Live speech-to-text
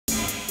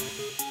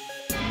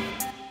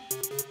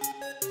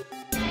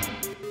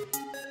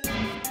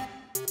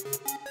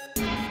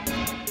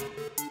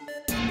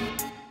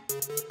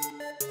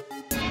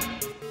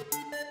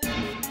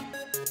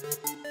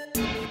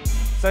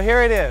So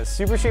here it is,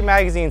 Super Street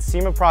Magazine's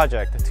SEMA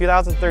project, the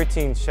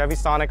 2013 Chevy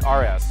Sonic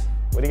RS.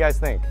 What do you guys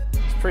think?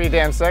 It's pretty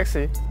damn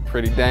sexy.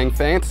 Pretty dang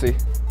fancy.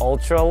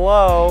 Ultra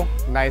low.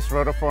 Nice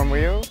rotiform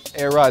wheels.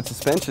 Air ride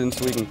suspension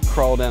so we can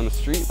crawl down the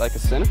street like a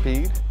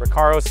centipede.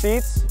 Recaro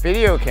seats.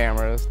 Video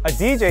cameras. A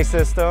DJ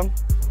system.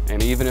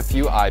 And even a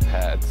few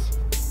iPads.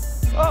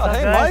 Oh, What's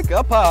hey up, guys? Mike,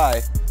 up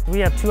high. We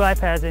have 2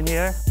 iPads in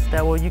here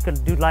that you can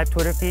do live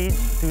Twitter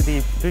feeds through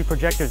the 3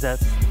 projectors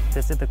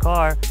that's in the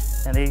car,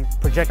 and they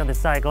project on the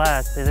side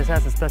glass. This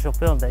has a special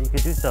film that you can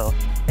do so.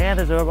 And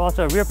there's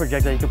also a rear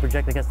projector that you can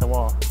project against the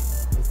wall.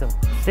 There's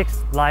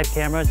 6 live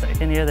cameras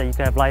in here that you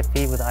can have live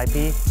feed with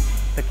IP.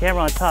 The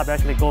camera on top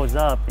actually goes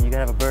up and you can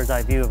have a bird's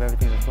eye view of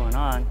everything that's going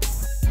on.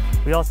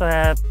 We also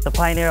have the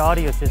Pioneer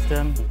audio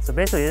system. So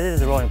basically it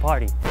is a rolling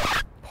party.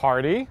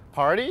 Party?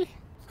 Party?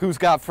 Who's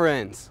got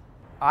friends?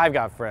 I've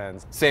got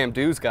friends. Sam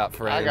Dew's got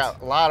friends. I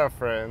got a lot of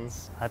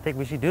friends. I think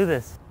we should do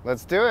this.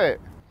 Let's do it.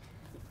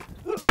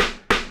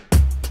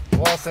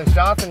 Well, since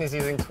Jonathan is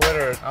using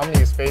Twitter, I'm gonna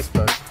use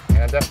Facebook. And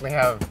I definitely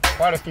have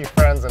quite a few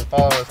friends and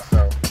followers,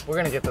 so we're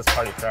gonna get this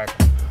party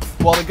cracking.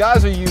 While the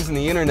guys are using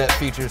the internet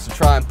features to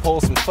try and pull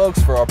some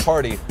folks for our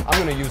party, I'm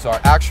gonna use our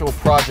actual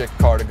project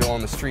car to go on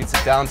the streets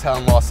of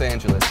downtown Los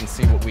Angeles and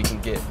see what we can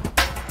get.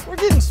 We're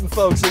getting some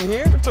folks in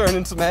here, we're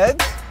turning some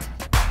heads.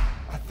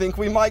 I think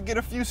we might get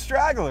a few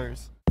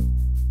stragglers.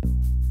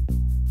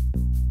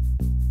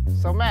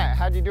 So Matt,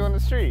 how'd you do on the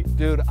street?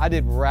 Dude, I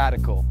did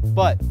radical,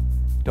 but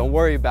don't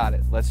worry about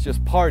it. Let's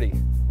just party.